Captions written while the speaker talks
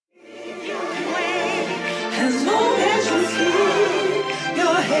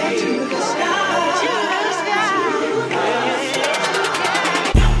head to the sky. To the sky. Your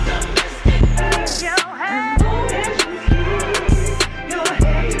head, your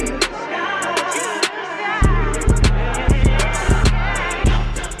head to the sky.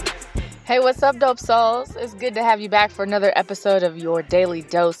 Hey, what's up, dope souls? It's good to have you back for another episode of your daily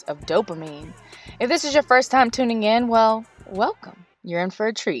dose of dopamine. If this is your first time tuning in, well, welcome. You're in for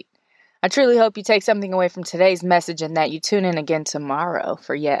a treat. I truly hope you take something away from today's message and that you tune in again tomorrow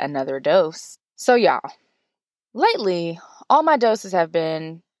for yet another dose. So y'all, lately, all my doses have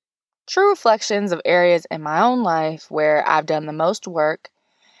been true reflections of areas in my own life where I've done the most work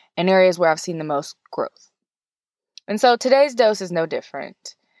and areas where I've seen the most growth. And so today's dose is no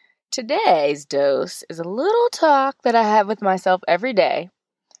different. Today's dose is a little talk that I have with myself every day,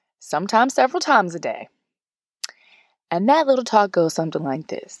 sometimes several times a day. And that little talk goes something like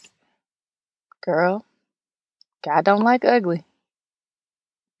this. Girl, God don't like ugly.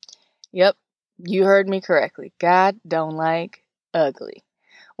 Yep, you heard me correctly. God don't like ugly.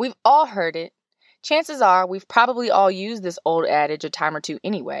 We've all heard it. Chances are we've probably all used this old adage a time or two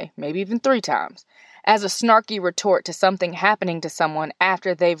anyway, maybe even 3 times, as a snarky retort to something happening to someone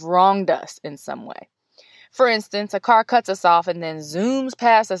after they've wronged us in some way. For instance, a car cuts us off and then zooms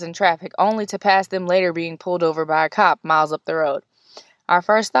past us in traffic, only to pass them later being pulled over by a cop miles up the road. Our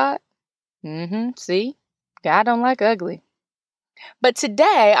first thought? See? God don't like ugly. But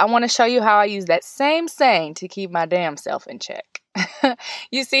today, I want to show you how I use that same saying to keep my damn self in check.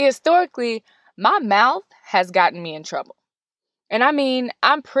 You see, historically, my mouth has gotten me in trouble. And I mean,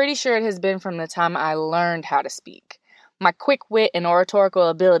 I'm pretty sure it has been from the time I learned how to speak. My quick wit and oratorical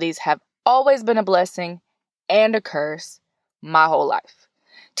abilities have always been a blessing and a curse my whole life.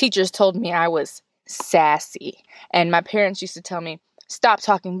 Teachers told me I was sassy, and my parents used to tell me, stop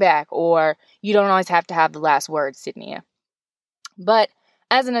talking back, or you don't always have to have the last word, Sydney. But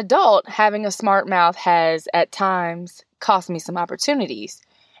as an adult, having a smart mouth has at times cost me some opportunities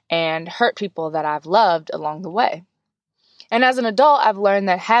and hurt people that I've loved along the way. And as an adult, I've learned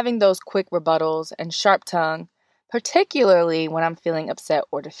that having those quick rebuttals and sharp tongue, particularly when I'm feeling upset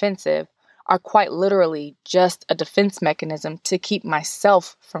or defensive, are quite literally just a defense mechanism to keep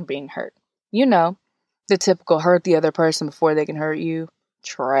myself from being hurt. You know, the typical hurt the other person before they can hurt you.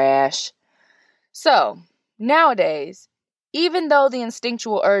 Trash. So, nowadays, even though the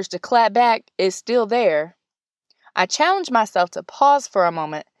instinctual urge to clap back is still there, I challenge myself to pause for a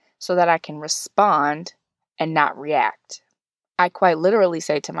moment so that I can respond and not react. I quite literally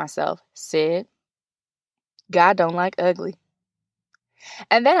say to myself, Sid, God don't like ugly.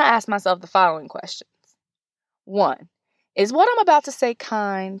 And then I ask myself the following questions. 1, is what I'm about to say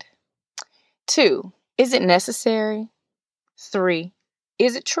kind? 2, is it necessary? 3,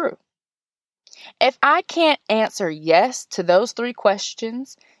 is it true? If I can't answer yes to those 3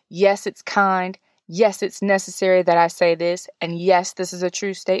 questions, yes, it's kind, yes, it's necessary that I say this, and yes, this is a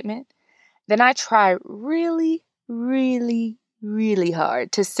true statement, then I try really, really, really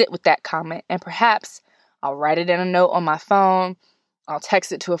hard to sit with that comment, and perhaps I'll write it in a note on my phone, I'll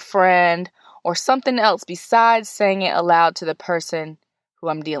text it to a friend, or something else besides saying it aloud to the person who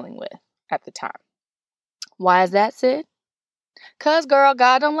I'm dealing with at the time. Why is that, Sid? 'Cause, girl,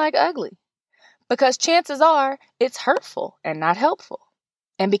 God don't like ugly. Because chances are it's hurtful and not helpful.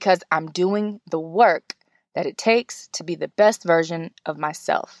 And because I'm doing the work that it takes to be the best version of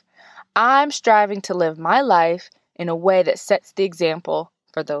myself. I'm striving to live my life in a way that sets the example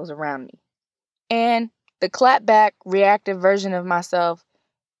for those around me. And the clapback, reactive version of myself,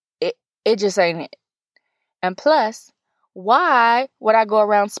 it just ain't it. And plus, why would I go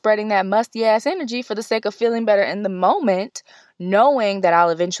around spreading that musty-ass energy for the sake of feeling better in the moment, knowing that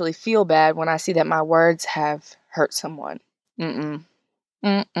I'll eventually feel bad when I see that my words have hurt someone? That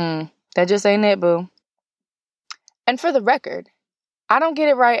just ain't it, boo. And for the record, I don't get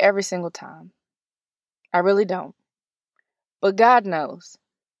it right every single time. I really don't. But God knows,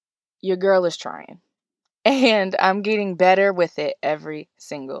 your girl is trying. And I'm getting better with it every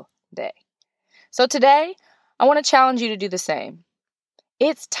single day. So today, I want to challenge you to do the same.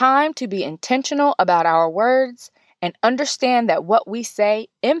 It's time to be intentional about our words and understand that what we say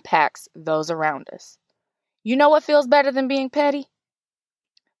impacts those around us. You know what feels better than being petty?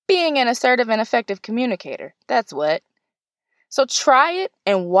 Being an assertive and effective communicator. That's what. So try it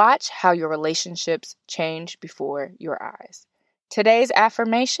and watch how your relationships change before your eyes. Today's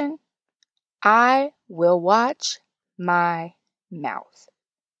affirmation, I will watch my mouth.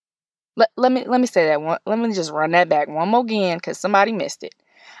 Let me say that one. Let me just run that back one more again because somebody missed it.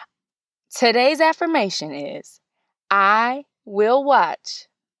 Today's affirmation is, I will watch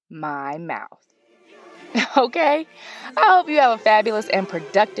my mouth. Okay? I hope you have a fabulous and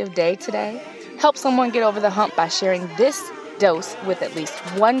productive day today. Help someone get over the hump by sharing this dose with at least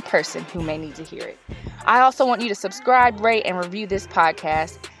one person who may need to hear it. I also want you to subscribe, rate, and review this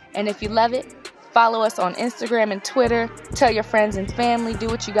podcast. And if you love it, follow us on Instagram and Twitter. Tell your friends and family. Do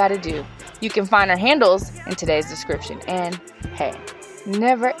what you got to do. You can find our handles in today's description. And hey,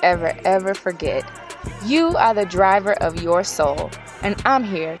 never, ever, ever forget, you are the driver of your soul, and I'm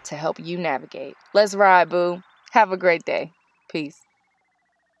here to help you navigate. Let's ride, boo. Have a great day. Peace.